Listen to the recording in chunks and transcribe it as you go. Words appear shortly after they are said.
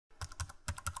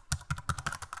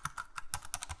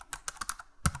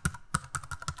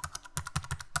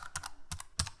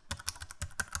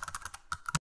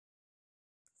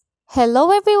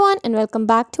Hello everyone and welcome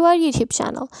back to our YouTube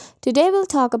channel. Today we'll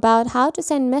talk about how to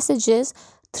send messages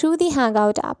through the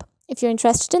Hangout app. If you're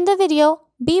interested in the video,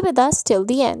 be with us till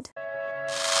the end.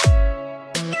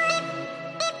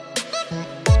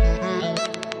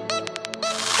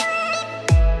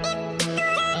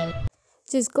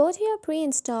 Just go to your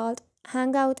pre-installed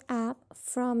Hangout app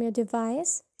from your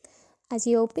device. As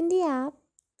you open the app,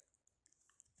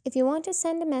 if you want to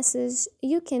send a message,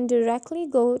 you can directly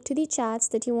go to the chats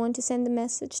that you want to send the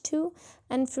message to,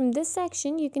 and from this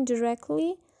section you can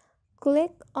directly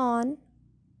click on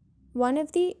one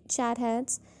of the chat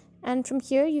heads, and from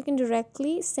here you can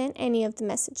directly send any of the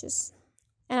messages,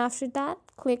 and after that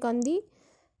click on the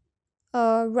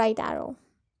right arrow.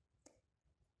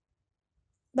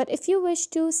 But if you wish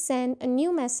to send a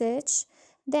new message,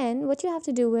 then what you have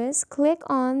to do is click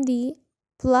on the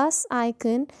plus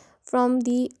icon from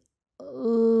the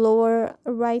lower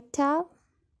right tab.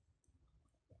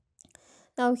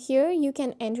 Now here you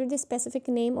can enter the specific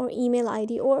name or email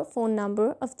ID or phone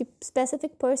number of the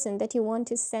specific person that you want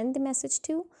to send the message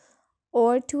to,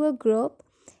 or to a group.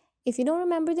 If you don't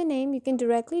remember the name, you can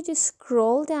directly just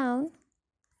scroll down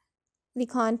the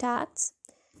contacts,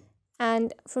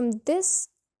 and from this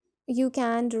you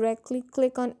can directly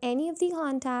click on any of the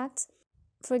contacts.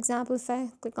 For example, if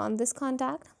I click on this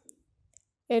contact,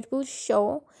 it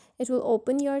will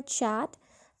open your chat,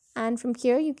 and from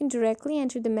here you can directly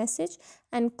enter the message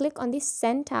and click on the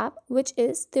send tab, which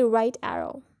is the right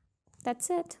arrow. That's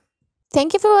it.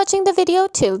 Thank you for watching the video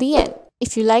till the end.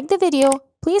 If you like the video,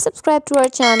 please subscribe to our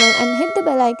channel and hit the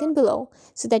bell icon below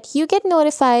so that you get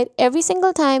notified every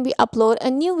single time we upload a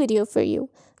new video for you.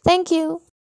 Thank you.